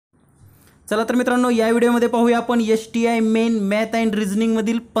चला तर मित्रांनो, या व्हिडिओमध्ये पाहूया आपण STI main math and reasoning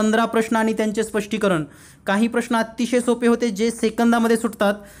मधील 15 प्रश्न आणि त्यांचे स्पष्टीकरण। काही प्रश्न अतिशय सोपे होते जे सेकंदामध्ये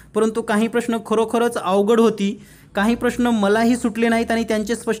सुटतात, परंतु काही प्रश्न खरोखरच अवघड होती। काही प्रश्न मलाही सुटले नाहीत आणि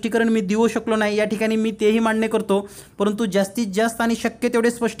त्यांचे स्पष्टीकरण मी देऊ शकलो नाही। या ठिकाणी मी तेही मान्य करतो, परंतु जास्तीत जास्त आणि शक्य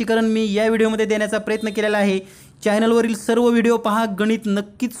तेवढे स्पष्टीकरण मी या व्हिडिओमध्ये देण्याचा प्रयत्न केलेला आहे। चॅनलवरील सर्व व्हिडिओ पहा, गणित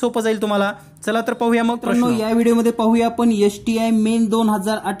नक्कीच सोपं जाईल तुम्हाला। चला तर पाहूया मग प्रश्न। या व्हिडिओमध्ये पाहूया आपण STI मेन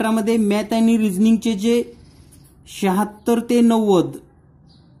 2018 मध्ये मॅथ आणि रिझनिंगचे जे 76 ते 90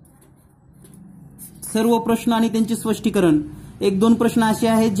 सर्व प्रश्न आणि त्यांचे स्पष्टीकरण। एक दोन प्रश्न असे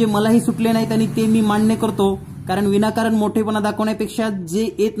आहेत जे मलाही सुटले नाहीत आणि ते मी मान्य करतो, कारण विनाकारण मोठेपणा दाखवण्यापेक्षा जे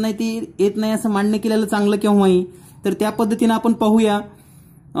येत नाही ते येत नाही असं मान्य केलेलं चांगलं केव्हाही। तर त्या पद्धतीने आपण पाहूया।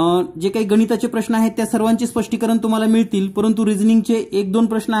 जे काही गणिताचे प्रश्न आहेत त्या सर्वांचे स्पष्टीकरण तुम्हाला मिळतील, परंतु रिझनिंगचे एक दोन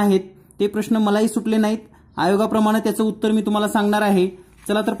प्रश्न आहेत ते प्रश्न मलाही सुटले नाहीत। आयोगाप्रमाणे त्याचं उत्तर मी तुम्हाला सांगणार आहे।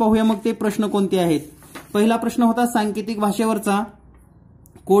 चला तर पाहूया मग ते प्रश्न कोणते आहेत। पहिला प्रश्न होता सांकेतिक भाषेवरचा,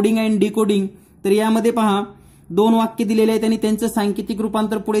 कोडिंग अँड डिकोडिंग। तर यामध्ये पहा, दोन वाक्य दिलेले आहेत आणि त्यांचं सांकेतिक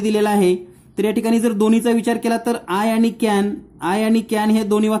रूपांतर पुढे दिलेलं आहे। तर या ठिकाणी जर दोन्हीचा विचार केला तर आय आणि कॅन हे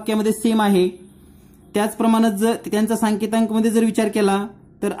दोन्ही वाक्यामध्ये सेम आहे। त्याचप्रमाणे जर त्यांचा सांकेतांकमध्ये जर विचार केला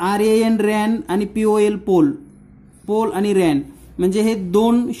तर RAN रॅन आणि POL पोल आणि रॅन, म्हणजे हे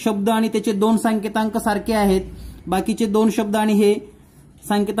दोन शब्द आणि त्याचे दोन सांकेतांक सारखे आहेत, बाकीचे दोन शब्द आणि हे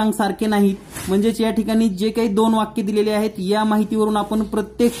सांकेतांक सारखे नाहीत। म्हणजेच या ठिकाणी जे काही दोन वाक्य दिलेले आहेत या माहितीवरून आपण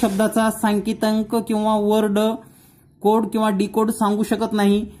प्रत्येक शब्दाचा सांकेतांक किंवा वर्ड कोड किंवा डिकोड सांगू शकत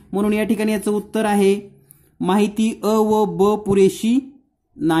नाही, म्हणून या ठिकाणी याचं उत्तर आहे माहिती अ व ब पुरेशी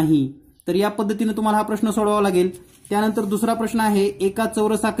नाही। तर या पद्धतीने तुम्हाला हा प्रश्न सोडवावा लागेल। त्यानंतर दुसरा प्रश्न आहे, एका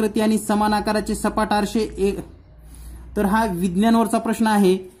चौरस आकृती आणि समान आकाराचे सपाट आरशे एक। तर हा विज्ञानवरचा प्रश्न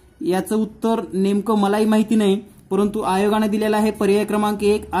आहे। याचं उत्तर नेमकं मलाही माहिती नाही, परंतु आयोगाने दिलेला आहे पर्याय क्रमांक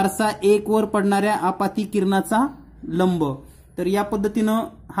 1, आरसा 1 वर पडणाऱ्या आपाती किरणाचा लंब। तर या पद्धतीनं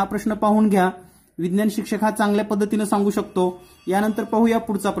हा प्रश्न पाहून घ्या। विज्ञान शिक्षक हा चांगल्या पद्धतीने सांगू शकतो। यानंतर पाहूया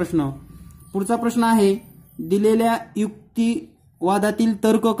पुढचा प्रश्न। पुढचा प्रश्न आहे, दिलेल्या युक्तिवादातील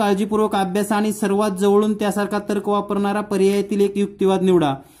तर्क काळजीपूर्वक अभ्यासा आणि सर्वात जवळून त्यासारखा तर्क वापरणारा पर्यायातील एक युक्तिवाद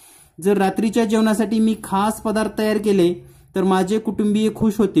निवडा। जर रात्रीच्या जेवणासाठी मी खास पदार्थ तयार केले तर माझे कुटुंबीय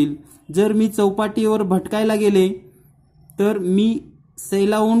खुश होतील। जर मी चौपाटीवर भटकायला गेले तर मी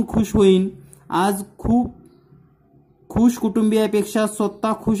सैलावून खुश होईन। आज खूप खुश कुटुंबियापेक्षा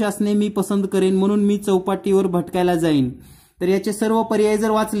स्वतः खुश असणे मी पसंत करेन, म्हणून मी चौपाटीवर भटकायला जाईन। तर याचे सर्व पर्याय जर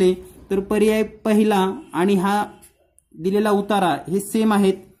वाचले तर पर्याय पहिला आणि हा दिलेला उतारा हे सेम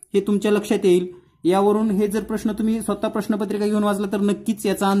आहेत हे तुमच्या लक्षात येईल। यावरून हे जर प्रश्न तुम्ही स्वतः प्रश्नपत्रिका घेऊन वाचला तर नक्कीच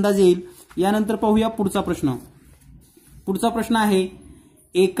याचा अंदाज येईल। यानंतर पाहूया पुढचा प्रश्न। पुढचा प्रश्न आहे,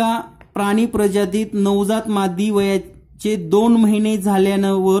 एका प्राणी प्रजातीत नवजात मादी वयाचे 2 महिने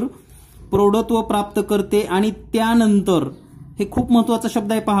झाल्यावर प्रौढत्व प्राप्त करते आणि त्यानंतर, हे खूप महत्वाचा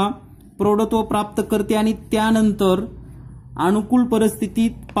शब्द आहे पहा, प्रौढत्व प्राप्त करते आणि त्यानंतर अनुकूल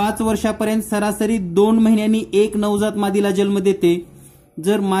परिस्थितीत 5 वर्षापर्यंत सरासरी 2 महिन्यांनी एक नवजात मादीला जन्म देते।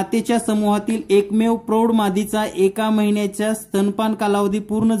 जर मातेच्या समूहातील एकमेव प्रौढ मादीचा 1 महिन्याच्या स्तनपान कालावधी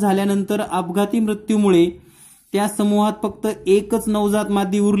पूर्ण झाल्यानंतर अपघाती मृत्यूमुळे त्या समूहात फक्त एकच नवजात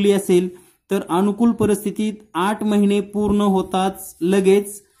मादी उरली असेल तर अनुकूल परिस्थितीत 8 महिने पूर्ण होताच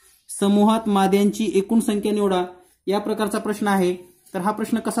लगेच समूहात माद्यांची एकूण संख्या निवडा। या प्रकारचा प्रश्न आहे। तर हा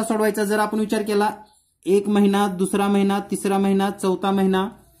प्रश्न कसा सोडवायचा जर आपण विचार केला, 1 महिना, दुसरा महिना, तिसरा महिना, चौथा महिना,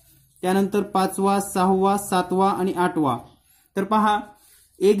 त्यानंतर 5वा, 6वा, 7वा आणि 8वा। तर पहा,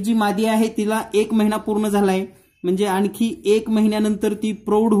 एक जी मादी आहे तिला 1 महिना पूर्ण झालाय, म्हणजे आणखी 1 महिन्यानंतर ती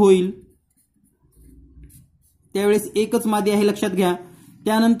प्रौढ होईल, त्यावेळेस एकच मादी आहे लक्षात घ्या।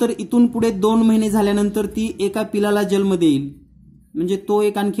 त्यानंतर इथून पुढे 2 महिने झाल्यानंतर ती एका पिलाला जन्म देईल, म्हणजे तो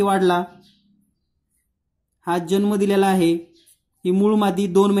एक आणखी वाढला। हा जन्म दिलेला आहे, ही मूळ मादी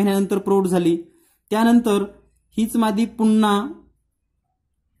 2 महिन्यानंतर प्रौढ झाली। त्यानंतर हीच मादी पुन्हा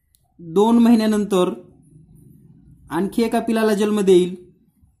 2 महिन्यानंतर आणखी एका पिलाला जन्म देईल।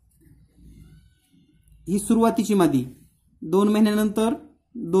 ही सुरुवातीची मादी 2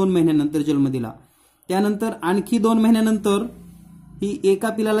 महिन्यानंतर जन्म दिला। त्यानंतर आणखी 2 महिन्यानंतर ही एका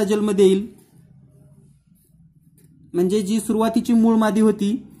पिलाला जन्म देईल, म्हणजे जी सुरुवातीची मूळ मादी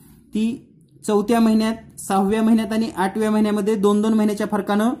होती ती 4थ्या महिन्यात, 6व्या महिन्यात आणि 8व्या महिन्यामध्ये 2-2 महिन्याच्या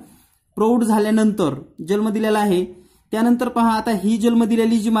फरकानं प्रौढ झाल्यानंतर जन्म दिलेला आहे। त्यानंतर पहा, आता ही जन्म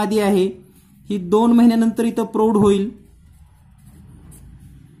दिलेली जी मादी आहे ही 2 महिन्यानंतर इथं प्रौढ होईल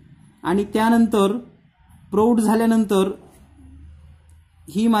आणि त्यानंतर प्रौढ झाल्यानंतर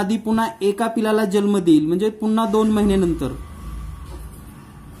ही मादी पुन्हा एका पिलाला जन्म देईल, म्हणजे पुन्हा 2 महिन्यानंतर।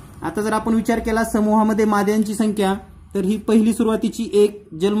 आता जर आपण विचार केला समूहामध्ये माद्यांची संख्या तर ही पहिली सुरुवातीची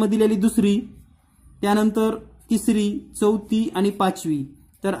 1, जन्म दिलेली दुसरी, त्यानंतर तिसरी, चौथी आणि पाचवी.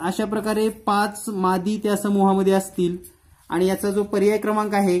 तर अशा प्रकारे 5 मादी त्या समूहामध्ये असतील आणि याचा जो पर्याय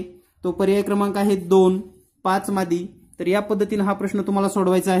क्रमांक आहे तो पर्याय क्रमांक आहे 2, 5 मादी. तर या पद्धतीने हा प्रश्न तुम्हाला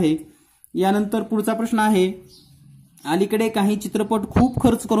सोडवायचा आहे. यानंतर पुढचा प्रश्न आहे, अलीकडे काही चित्रपट खूप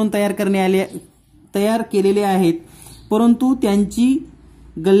खर्च करून तयार केलेले आहेत, परंतु त्यांची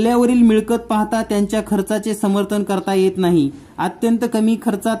गल्ल्यावरील मिळकत पाहता त्यांच्या खर्चाचे समर्थन करता येत नाही. अत्यंत कमी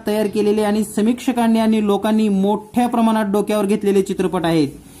खर्चात तयार केलेले आणि समीक्षकांनी आणि लोकांनी मोठ्या प्रमाणात डोक्यावर घेतलेले चित्रपट आहेत.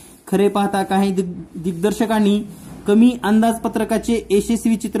 खरे पाहता काही दिग्दर्शकांनी कमी अंदाजपत्रकाचे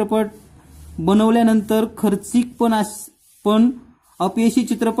यशस्वी चित्रपट बनवल्यानंतर खर्चिक पण अपयशी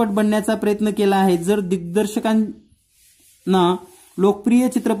चित्रपट बनण्याचा प्रयत्न केला आहे. जर दिग्दर्शकांना लोकप्रिय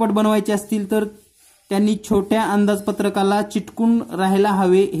चित्रपट बनवायचे असतील तर त्यांनी छोट्या अंदाजपत्रकाला चिटकून राहायला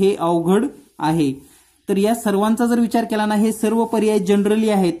हवे, हे अवघड आहे. तर या सर्वांचा जर विचार केला ना, हे सर्व पर्याय जनरली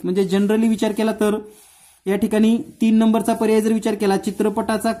आहेत. म्हणजे जनरली विचार केला तर या ठिकाणी 3 नंबरचा पर्याय जर विचार केला,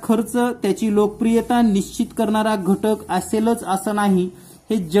 चित्रपटाचा खर्च त्याची लोकप्रियता निश्चित करणारा घटक असेलच असं नाही.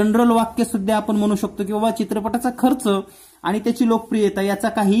 हे जनरल वाक्य सुद्धा आपण म्हणू शकतो की बाबा चित्रपटाचा खर्च आणि त्याची लोकप्रियता याचा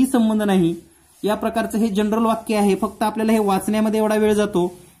काहीही संबंध नाही. या प्रकारचं हे जनरल वाक्य आहे. फक्त आपल्याला हे वाचण्यामध्ये एवढा वेळ जातो.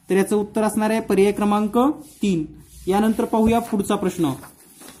 तर याचं उत्तर असणार आहे पर्याय क्रमांक 3. यानंतर पाहूया पुढचा प्रश्न.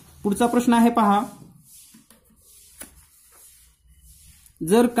 पुढचा प्रश्न आहे पहा,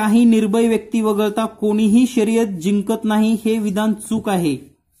 जर काही निर्भय व्यक्ती वगळता कोणीही शर्यत जिंकत नाही हे विधान चूक आहे.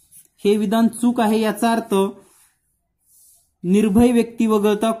 हे विधान चूक आहे. याचा अर्थ निर्भय व्यक्ती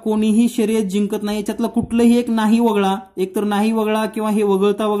वगळता कोणीही शर्यत जिंकत नाही, याच्यातलं कुठलंही एक नाही वगळा, एक तर नाही वगळा किंवा हे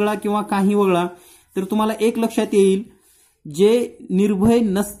वगळता वगळा किंवा काही वगळा. तर तुम्हाला एक लक्षात येईल, जे निर्भय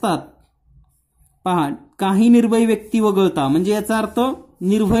नसतात, पहा काही निर्भय व्यक्ती वगळता म्हणजे याचा अर्थ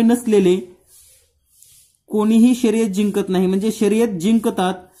निर्भय नसलेले कोणीही शर्यत जिंकत नाही, म्हणजे शर्यत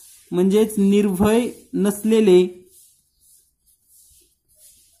जिंकतात म्हणजेच निर्भय नसलेले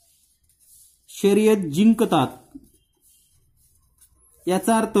शर्यत जिंकतात.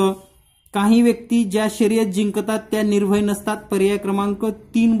 याचा अर्थ काही व्यक्ती ज्या शर्यत जिंकतात त्या निर्भय नसतात. पर्याय क्रमांक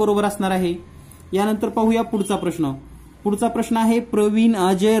 3 बरोबर असणार आहे. यानंतर पाहूया पुढचा प्रश्न. पुढचा प्रश्न आहे प्रवीण,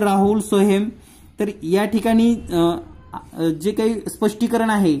 अजय, राहुल, सोहेम. तर या ठिकाणी जे काही स्पष्टीकरण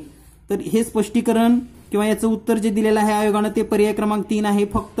आहे तर हे स्पष्टीकरण किंवा याचं उत्तर जे दिलेलं आहे आयोगानं ते पर्याय क्रमांक 3 आहे.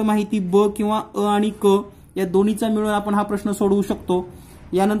 फक्त माहिती ब किंवा अ आणि क या दोन्हीचा मिळून आपण हा प्रश्न सोडवू शकतो.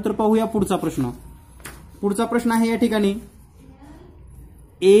 यानंतर पाहूया पुढचा प्रश्न. पुढचा प्रश्न आहे या ठिकाणी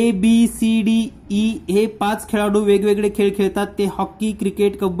ABCDE हे 5 खेळाडू वेगवेगळे खेळ खेळतात. ते हॉकी,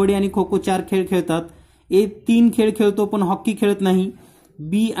 क्रिकेट, कबड्डी आणि खो खो 4 खेळ खेळतात. A 3 खेळ खेळतो पण हॉकी खेळत नाही.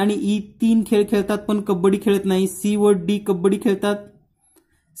 B आणि E 3 खेळ खेळतात पण कबड्डी खेळत नाही. C व D कबड्डी खेळतात.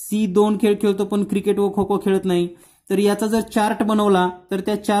 C 2 खेळ खेळतो पण क्रिकेट व खो खो खेळत नाही. तर याचा जर चार्ट बनवला तर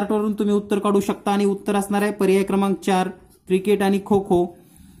त्या चार्टवरून तुम्ही उत्तर काढू शकता आणि उत्तर असणार आहे पर्याय क्रमांक 4 क्रिकेट आणि खो खो.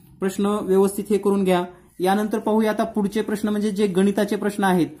 प्रश्न व्यवस्थित हे करून घ्या. यानंतर पाहूया आता पुढचे प्रश्न म्हणजे जे गणिताचे प्रश्न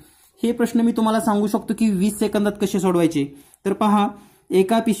आहेत. हे प्रश्न मी तुम्हाला सांगू शकतो की 20 सेकंदात कसे सोडवायचे. तर पहा,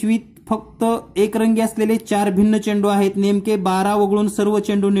 एका पिशवीत फक्त एक रंगी असलेले 4 भिन्न चेंडू आहेत. नेमके 12 वगळून सर्व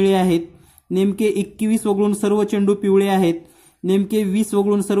चेंडू निळे आहेत. नेमके 21 वगळून सर्व चेंडू पिवळे आहेत. नेमके 20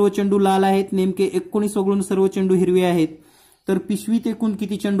 वगळून सर्व चेंडू लाल आहेत. नेमके 19 वगळून सर्व चेंडू हिरवे आहेत. तर पिशवीत एकूण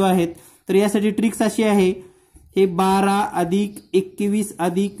किती चेंडू आहेत. तर यासाठी ट्रिक्स अशी आहे, हे 12 अधिक 21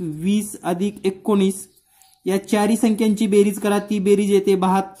 अधिक 20 अधिक 19 या चारही संख्यांची बेरीज करा. ती बेरीज येते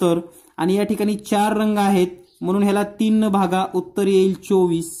 72 आणि या ठिकाणी 4 रंग आहेत म्हणून ह्याला 3 न भागा, उत्तर येईल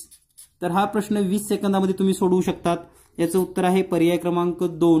 24. तर हा प्रश्न 20 सेकंदामध्ये तुम्ही सोडवू शकतात. याचं उत्तर आहे पर्याय क्रमांक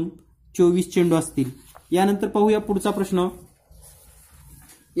 2 24 चेंडू असतील. यानंतर पाहूया पुढचा प्रश्न.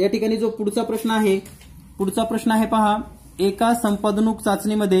 या ठिकाणी जो पुढचा प्रश्न आहे पहा, एका संपादनूक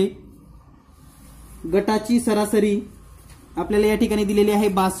चाचणीमध्ये गटाची सरासरी आपल्याला या ठिकाणी दिलेली आहे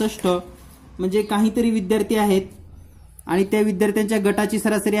 62. म्हणजे काहीतरी विद्यार्थी आहेत आणि त्या विद्यार्थ्यांच्या गटाची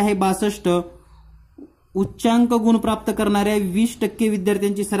सरासरी आहे 62. उच्चांक गुण प्राप्त करणाऱ्या 20%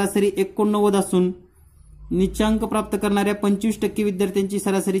 विद्यार्थ्यांची सरासरी 89 असून निच्चांक प्राप्त करणाऱ्या 25% विद्यार्थ्यांची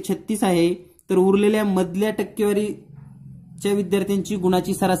सरासरी 36 आहे. तर उरलेल्या मधल्या टक्केवारीच्या विद्यार्थ्यांची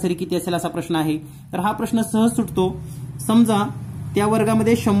गुणाची सरासरी किती असेल असा प्रश्न आहे. तर हा प्रश्न सहज सुटतो. समजा त्या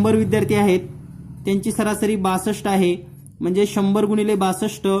वर्गामध्ये 100 विद्यार्थी आहेत, त्यांची सरासरी 62 आहे. म्हणजे 100 गुणिले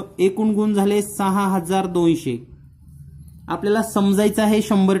 62 एकूण गुण झाले 6200. आपल्याला समजायचं आहे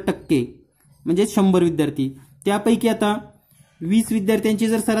 100% म्हणजे 100 विद्यार्थी. त्यापैकी आता 20 विद्यार्थ्यांची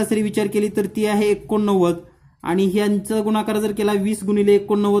जर सरासरी विचार केली तर ती आहे 89 आणि ह्यांचा गुणाकार जर केला 20 गुणिले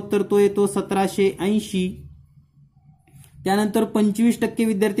 89 तर तो येतो 1780. त्यानंतर 25%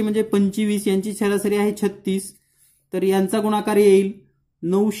 विद्यार्थी म्हणजे 25 यांची सरासरी आहे 36. तर यांचा गुणाकार येईल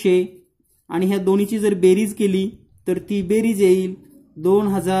 900 आणि ह्या दोन्हीची जर बेरीज केली तर ती बेरीज येईल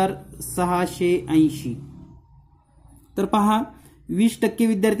 2680. तर पहा 20%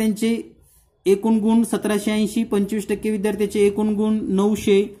 विद्यार्थ्यांचे एकूण गुण 1780, 25% विद्यार्थ्याचे एकूण गुण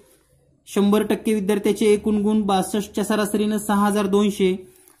 900, 100% विद्यार्थ्याचे एकूण गुण 62च्या सरासरीने 6200.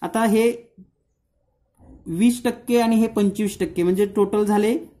 आता हे 20% आणि हे 25% म्हणजे टोटल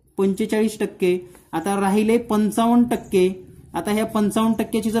झाले 45%. आता राहिले 55%. आता ह्या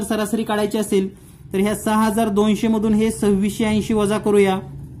 55%ची जर सरासरी काढायची असेल तर ह्या 6200 मधून हे 2680 वजा करूया.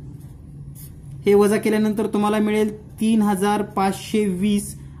 हे वजा केल्यानंतर तुम्हाला मिळेल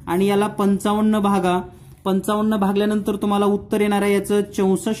 3520 आणि याला 55 भागा. 55 भागल्यानंतर तुम्हाला उत्तर येणार आहे याचं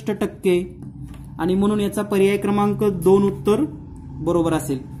 64% आणि म्हणून याचा पर्याय क्रमांक 2 उत्तर बरोबर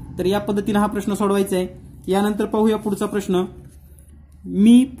असेल. तर या पद्धतीने हा प्रश्न सोडवायचा आहे. यानंतर पाहूया पुढचा प्रश्न.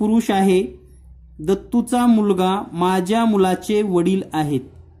 मी पुरुष आहे, दत्तूचा मुलगा माझ्या मुलाचे वडील आहेत.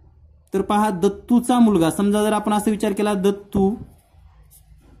 तर पहा दत्तूचा मुलगा, समजा जर आपण असा विचार केला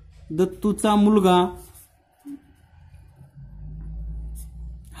दत्तूचा मुलगा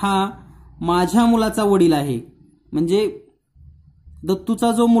हा माझ्या मुलाचा वडील आहे, म्हणजे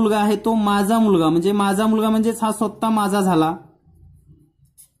दत्तूचा जो मुलगा आहे तो माझा मुलगा, म्हणजे माझा मुलगा म्हणजेच हा स्वतः माझा झाला,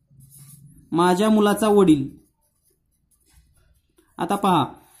 माझ्या मुलाचा वडील. आता पहा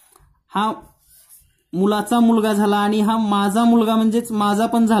हा मुलाचा मुलगा झाला आणि हा माझा मुलगा म्हणजेच माझा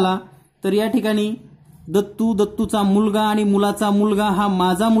पण झाला. तर या ठिकाणी दत्तूचा मुलगा आणि मुलाचा मुलगा हा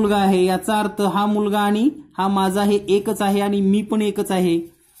माझा मुलगा आहे. याचा अर्थ हा मुलगा आणि हा माझा हे एकच आहे आणि मी पण एकच आहे.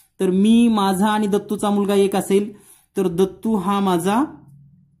 तर मी, माझा आणि दत्तूचा मुलगा एक असेल तर दत्तू हा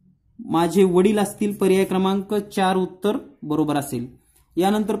माझे वडील असतील. पर्याय क्रमांक 4 उत्तर बरोबर असेल.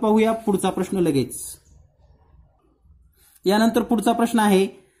 यानंतर पाहूया पुढचा प्रश्न लगेच. यानंतर पुढचा प्रश्न आहे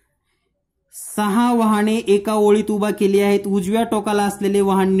 6 वाहने एका ओळीत उभा केली आहेत, उजव्या टोकाला असलेले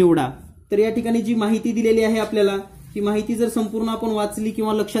वाहन निवडा. तर या ठिकाणी जी माहिती दिलेली आहे आपल्याला, ही माहिती जर संपूर्ण आपण वाचली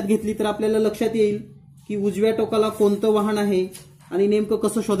किंवा लक्षात घेतली तर आपल्याला लक्षात येईल की उजव्या टोकाला कोणतं वाहन आहे आणि नेमकं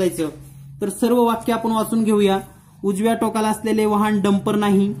कसं शोधायचं. तर सर्व वाक्य आपण वाचून घेऊया. उजव्या टोकाला असलेले वाहन डंपर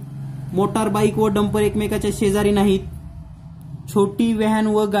नाही, मोटार बाईक व डंपर एकमेकाच्या शेजारी नाहीत, छोटी व्हॅन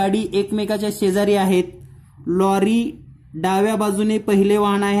व गाडी एकमेकाच्या शेजारी आहेत, लॉरी डाव्या बाजूने पहिले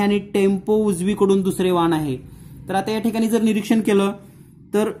वाहन आहे आणि टेम्पो उजवीकडून दुसरे वाहन आहे. तर आता या ठिकाणी जर निरीक्षण केलं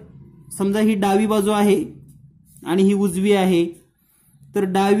तर समजा ही डावी बाजू आहे आणि ही उजवी आहे. तर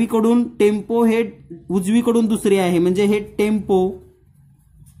डावीकडून टेम्पो हे उजवीकडून दुसरे आहे, म्हणजे हे टेम्पो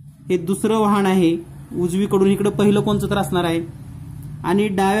हे दुसरं वाहन आहे उजवीकडून, इकडं पहिलं कोणतं तर असणार आहे. आणि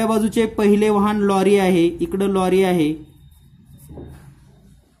डाव्या बाजूचे पहिले वाहन लॉरी आहे, इकडं लॉरी आहे.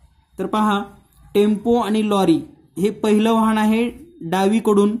 तर पहा टेम्पो आणि लॉरी हे पहिलं वाहन आहे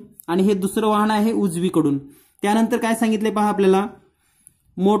डावीकडून आणि हे दुसरं वाहन आहे उजवीकडून. त्यानंतर काय सांगितले पहा आपल्याला,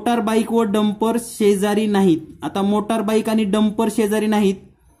 मोटार बाईक व डंपर शेजारी नाहीत. आता मोटार बाईक आणि डंपर शेजारी नाहीत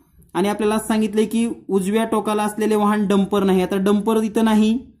आणि आपल्याला सांगितले की उजव्या टोकाला असलेले वाहन डंपर नाही. आता डंपर इथं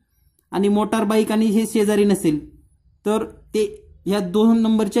नाही आणि मोटार बाईक आणि हे शेजारी नसेल तर ते ह्या 2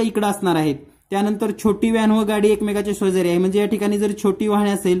 नंबरच्या इकडे असणार आहेत. त्यानंतर छोटी व्हॅन व गाडी एकमेकाच्या शेजारी आहे, म्हणजे या ठिकाणी जर छोटी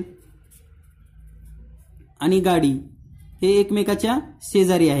वाहने असेल आणि गाडी हे एकमेकाच्या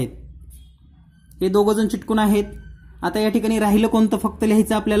शेजारी आहेत, हे दोघं जण चिटकून आहेत. आता या ठिकाणी राहिलं कोणतं फक्त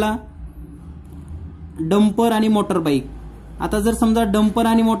लिहायचं आपल्याला, डंपर आणि मोटर बाईक. आता जर समजा डंपर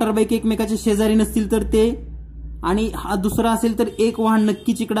आणि मोटर बाईक एकमेकाच्या शेजारी नसतील तर ते, आणि हा दुसरा असेल तर एक वाहन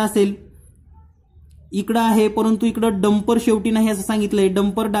नक्कीच इकडं असेल, इकडं आहे परंतु इकडं डंपर शेवटी नाही असं सांगितलंय.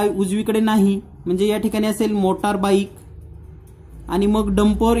 डंपर उजवीकडे नाही, म्हणजे या ठिकाणी असेल मोटार बाईक आणि मग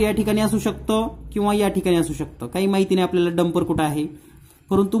डंपर या ठिकाणी असू शकतं किंवा या ठिकाणी असू शकतं, काही माहिती नाही आपल्याला डंपर कुठं आहे.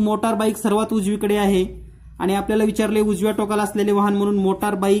 परंतु मोटार बाईक सर्वात उजवीकडे आहे आणि आपल्याला विचारले उजव्या टोकाला असलेले वाहन, म्हणून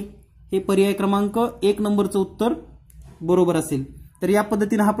मोटार बाईक हे पर्याय क्रमांक 1 नंबरचं उत्तर बरोबर असेल. तर या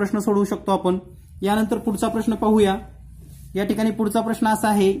पद्धतीने हा प्रश्न सोडवू शकतो आपण. यानंतर पुढचा प्रश्न पाहूया. या ठिकाणी पुढचा प्रश्न असा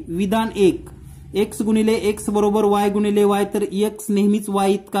आहे, विधान 1 x गुणिले x बरोबर y गुणिले y, तर x नेहमीच y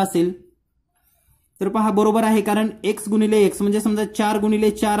इतका असेल. तर पहा बरोबर आहे, कारण x गुणिले x म्हणजे समजा 4 गुणिले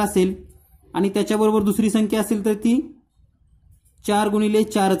 4 असेल आणि त्याच्याबरोबर दुसरी संख्या असेल तर ती 4 गुणिले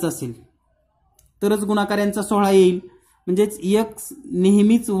 4च असेल, तरच गुणाकार यांचा 16 येईल. म्हणजेच x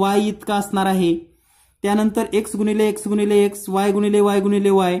नेहमीच y इतका असणार आहे. त्यानंतर x गुणिले x गुणिले x, y गुणिले y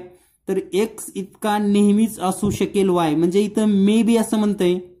गुणिले y, तर x इतका नेहमीच असू शकेल y, म्हणजे इथं मे बी असं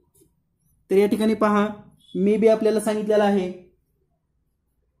म्हणतंय. तर या ठिकाणी पहा मे बी आपल्याला सांगितलेलं आहे.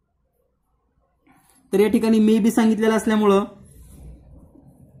 तर या ठिकाणी मे बी सांगितलेलं असल्यामुळं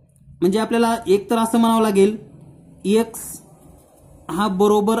म्हणजे आपल्याला एक तर असं म्हणावं लागेल x हा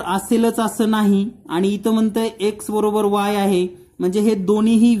बरोबर असेलच असं नाही, आणि इथं म्हणतंय एक्स बरोबर वाय आहे, म्हणजे हे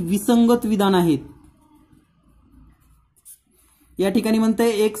दोन्हीही विसंगत विधान आहेत. या ठिकाणी म्हणतंय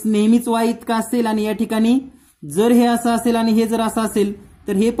एक्स नेहमीच वाय इतका असेल, आणि या ठिकाणी जर हे असं असेल आणि हे जर असं असेल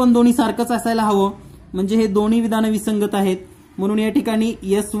तर हे पण दोन्ही सारखंच असायला हवं, म्हणजे हे दोन्ही विधानं विसंगत आहेत. म्हणून या ठिकाणी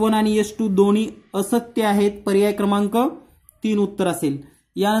S1 आणि S2 दोन्ही असत्य आहेत. पर्याय क्रमांक 3 उत्तर असेल.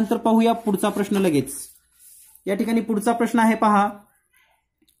 यानंतर पाहूया पुढचा प्रश्न लगेच. या ठिकाणी पुढचा प्रश्न आहे पहा.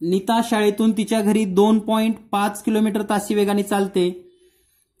 नीता शाळेतून तिच्या घरी 2.5 किलोमीटर तासी वेगाने चालते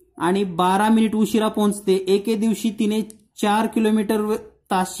आणि 12 मिनिट उशिरा पोहोचते. एके दिवशी तिने 4 किलोमीटर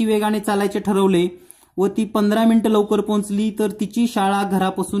तासी वेगाने चालायचे ठरवले व ती 15 मिनिटं लवकर पोहोचली, तर तिची शाळा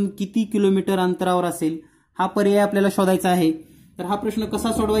घरापासून किती किलोमीटर अंतरावर असेल? हा पर्याय आपल्याला शोधायचा आहे. तर हा प्रश्न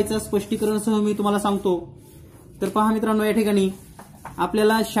कसा सोडवायचा स्पष्टीकरणासह मी तुम्हाला सांगतो. तर पहा मित्रांनो, या ठिकाणी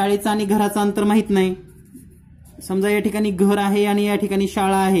आपल्याला शाळेचं आणि घराचं अंतर माहित नाही. समजा या ठिकाणी घर आहे आणि या ठिकाणी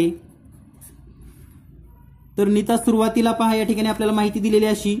शाळा आहे. तर नीता सुरुवातीला पहा या ठिकाणी आपल्याला माहिती दिलेली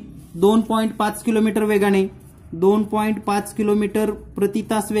अशी 2.5 किलोमीटर वेगाने 2.5 किलोमीटर प्रति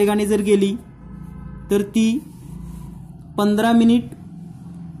तास वेगाने जर गेली तर ती 15 मिनिट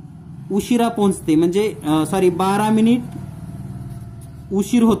उशिरा पोहोचते, म्हणजे 12 मिनिट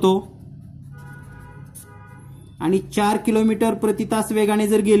उशीर होतो. आणि 4 किलोमीटर प्रति तास वेगाने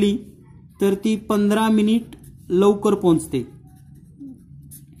जर गेली तर ती 15 मिनिट लवकर पोहोचते.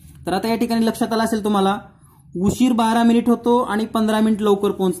 तर आता या ठिकाणी लक्षात आलं असेल तुम्हाला, उशीर 12 मिनिट होतो आणि 15 मिनिट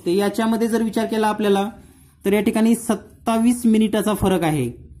लवकर पोहोचते. याच्यामध्ये जर विचार केला आपल्याला तर या ठिकाणी 27 मिनिटाचा फरक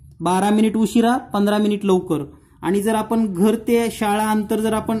आहे. 12 मिनिट उशिरा, 15 मिनिट लवकर. आणि जर आपण घर ते शाळा अंतर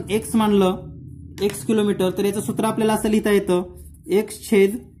जर आपण x मानलं, x किलोमीटर, तर याचं सूत्र आपल्याला असं लिहिता येतं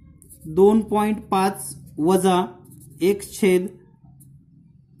x/2.5 वजा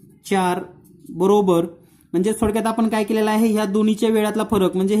x/4 बरोबर, म्हणजे थोडक्यात आपण काय केलेलं आहे, ह्या दोन्हीच्या वेळातला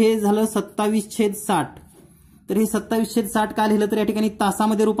फरक, म्हणजे हे झालं 27/60. तर हे 27/60 का लिहिलं तर या ठिकाणी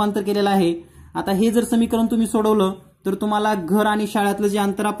तासामध्ये रूपांतर केलेलं आहे. आता हे जर समीकरण तुम्ही सोडवलं तर तुम्हाला घर आणि शाळेतलं जे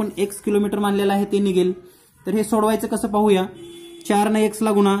अंतर आपण x किलोमीटर मानलेलं आहे ते निघेल. तर हे सोडवायचं कसं पाहूया. 4 ने x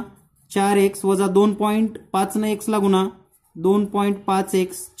ला गुणा, 4x वजा 2.5 ने x ला गुणा, 2.5x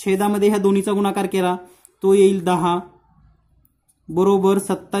छेदामध्ये ह्या दोन्हीचा गुणाकार केला तो येईल 10 बरोबर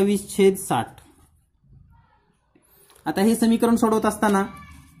 27/60. आता हे समीकरण सोडवत असताना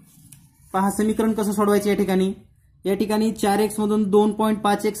पहा समीकरण कसं सोडवायचं. या ठिकाणी 4x मधून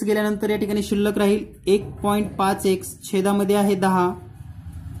 2.5x गेल्यानंतर या ठिकाणी शिल्लक राहील 1.5x छेदामध्ये आहे 10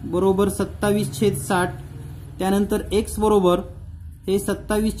 बरोबर 27/60. त्यानंतर x बरोबर हे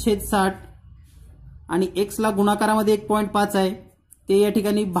 27/60 आणि x ला गुणाकारामध्ये 1.5 आहे ते या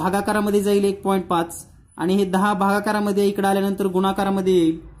ठिकाणी भागाकारामध्ये जाईल 1.5 आणि हे 10 भागाकारामध्ये इकडे आल्यानंतर गुणाकारामध्ये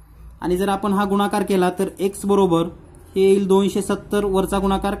येईल. आणि जर आपण हा गुणाकार केला तर x बरोबर हे येईल 270, वरचा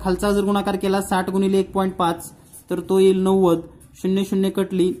गुणाकार खालचा जर गुणाकार केला 60 गुणिले 1.5 तर तो येईल 90. 0 0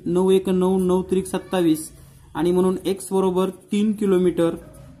 कटली, 9 1 9, 9 त्रिक 27 आणि म्हणून x बरोबर 3 किलोमीटर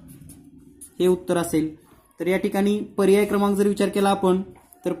हे उत्तर असेल. तर या ठिकाणी पर्याय क्रमांक जर विचार केला आपण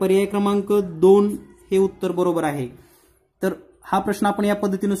तर पर्याय क्रमांक 2 हे उत्तर बरोबर आहे. तर हा प्रश्न आपण या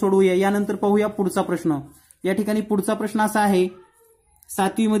पद्धतीने सोडवूया. यानंतर पाहूया पुढचा प्रश्न. या ठिकाणी पुढचा प्रश्न असा आहे,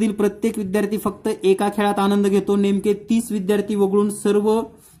 7वी मधील प्रत्येक विद्यार्थी फक्त एका खेळात आनंद घेतो. नेमके 30 विद्यार्थी वगळून सर्व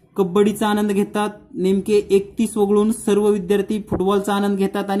कबड्डीचा आनंद घेतात. नेमके 31 वगळून सर्व विद्यार्थी फुटबॉलचा आनंद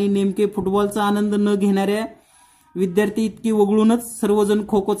घेतात. आणि नेमके फुटबॉलचा आनंद न घेणाऱ्या विद्यार्थी इतकी वगळूनच सर्वजण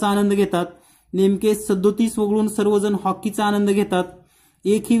खो खोचा आनंद घेतात. नेमके 37 वगळून सर्वजण हॉकीचा आनंद घेतात.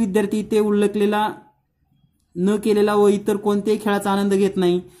 एकही विद्यार्थी इथे उल्लेखलेला न केलेला व इतर कोणत्याही खेळाचा आनंद घेत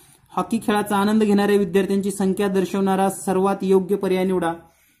नाही. हॉकी खेळाचा आनंद घेणाऱ्या विद्यार्थ्यांची संख्या दर्शवणारा सर्वात योग्य पर्याय निवडा.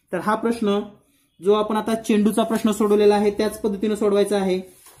 तर हा प्रश्न जो आपण आता चेंडूचा प्रश्न सोडवलेला आहे त्याच पद्धतीने सोडवायचा आहे.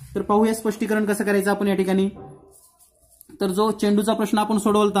 तर पाहूया स्पष्टीकरण कसं करायचं आपण या ठिकाणी. तर जो चेंडूचा प्रश्न आपण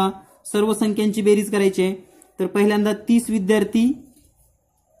सोडवलता, सर्व संख्यांची बेरीज करायची. तर पहिल्यांदा 30 विद्यार्थी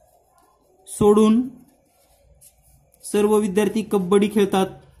सोडून सर्व विद्यार्थी कबड्डी खेळतात.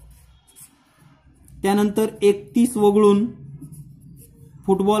 त्यानंतर 31 वगळून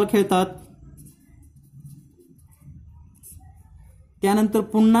फुटबॉल खेळतात. त्यानंतर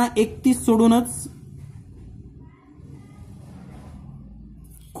पुन्हा 31 सोडूनच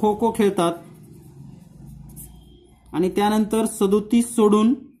खो खो खेळतात. आणि त्यानंतर 37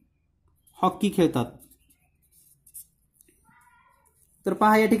 सोडून हॉकी खेळतात. तर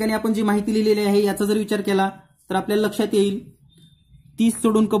पहा या ठिकाणी आपण जी माहिती लिहिलेली आहे याचा जर विचार केला तर आपल्याला लक्षात येईल 30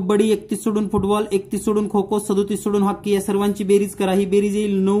 सोडून कबड्डी, 31 सोडून फुटबॉल, 31 सोडून खो खो, 37 सोडून हॉकी, या सर्वांची बेरीज करा. ही बेरीज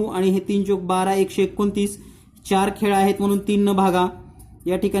येईल 9 आणि हे 3 चोक 12, 129. 4 खेळ आहेत म्हणून 3 न भागा.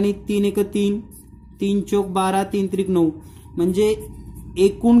 या ठिकाणी 3 1 3, 3 चोक 12, 3 त्रिक 9. म्हणजे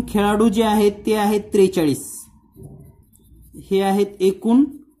एकूण खेळाडू जे आहेत ते आहेत 43. हे आहेत एकूण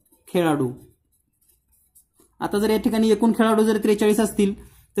खेळाडू. आता जर या ठिकाणी एकूण खेळाडू जर 43 असतील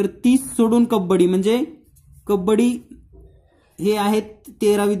तर 30 सोडून कबड्डी, म्हणजे कबड्डी हे आहेत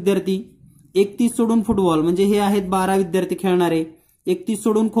 13 विद्यार्थी. 31 सोडून फुटबॉल म्हणजे हे आहेत 12 विद्यार्थी खेळणारे. 31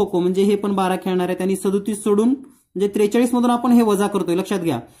 सोडून खो खो म्हणजे हे पण 12 खेळणार आहेत. आणि 37 सोडून म्हणजे 43 मधून आपण हे वजा करतोय, लक्षात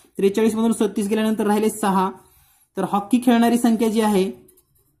घ्या. 43 मधून 37 गेल्यानंतर राहिले 6. तर हॉकी खेळणारी संख्या जी आहे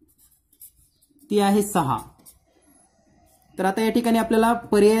ती आहे 6. तर आता या ठिकाणी आपल्याला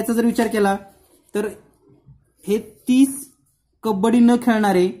पर्यायाचा जर विचार केला तर हे 30 कबड्डी न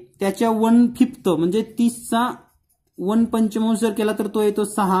खेळणारे त्याच्या 1/5 म्हणजे 30चा 1/5 जर केला तर तो येतो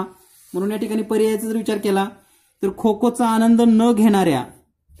 6. म्हणून या ठिकाणी पर्यायाचा जर विचार केला तर खो खोचा आनंद न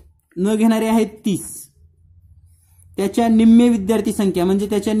घेणारे आहेत 30. त्याच्या निम्मे विद्यार्थी संख्या म्हणजे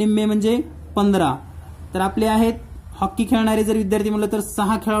त्याच्या निम्मे म्हणजे 15. तर आपले आहेत हॉकी खेळणारे जर विद्यार्थी म्हणलं तर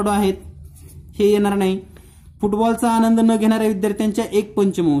 6 खेळाडू आहेत, हे येणार नाही. फुटबॉलचा आनंद न घेणाऱ्या विद्यार्थ्यांच्या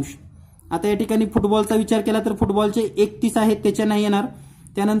 1/5. आता या ठिकाणी फुटबॉलचा विचार केला तर फुटबॉलचे 31 आहेत, त्याच्या नाही येणार.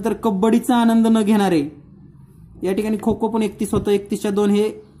 त्यानंतर कबड्डीचा आनंद न घेणारे, या ठिकाणी खो खो पण 31 होतं, 31च्या 2 हे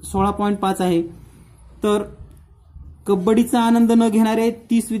 16.5 आहे. तर कबड्डीचा आनंद न घेणारे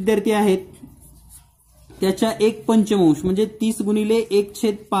 30 विद्यार्थी आहेत, त्याच्या 1/5 म्हणजे 30 गुणिले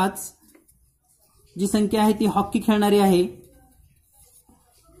 1/5 जी संख्या आहे ती हॉकी खेळणारी आहे.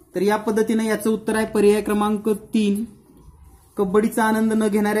 तर या पद्धतीने याचं उत्तर आहे पर्याय क्रमांक 3, कबड्डीचा आनंद न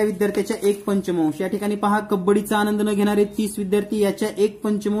घेणाऱ्या विद्यार्थ्याच्या 1/5. या ठिकाणी पहा, कबड्डीचा आनंद न घेणारे 30 विद्यार्थी, याच्या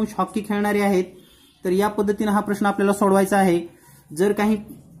 1/5 हॉकी खेळणारे आहेत. तर या पद्धतीने हा प्रश्न आपल्याला सोडवायचा आहे. जर काही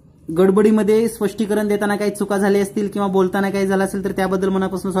गडबडीमध्ये स्पष्टीकरण देताना काही चुका झाल्या असतील किंवा बोलताना काही झालं असेल तर त्याबद्दल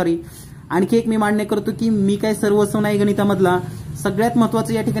मनापासून सॉरी. आणखी एक मी मान्य करतो की मी काय सर्वस्व नाही गणितामधला. सगळ्यात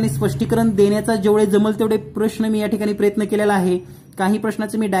महत्त्वाचं या ठिकाणी स्पष्टीकरण देण्याचा जेवढे जमल तेवढे प्रश्न मी या ठिकाणी प्रयत्न केलेला आहे. काही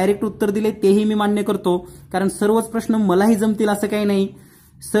प्रश्नाचे मी डायरेक्ट उत्तर दिले तेही मी मान्य करतो, कारण सर्वच प्रश्न मलाही जमतील असं काही नाही.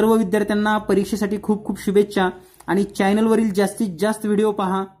 सर्व विद्यार्थ्यांना परीक्षेसाठी खूप खूप शुभेच्छा आणि चॅनलवरील जास्तीत जास्त व्हिडिओ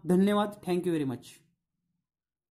पहा. धन्यवाद. Thank you very much.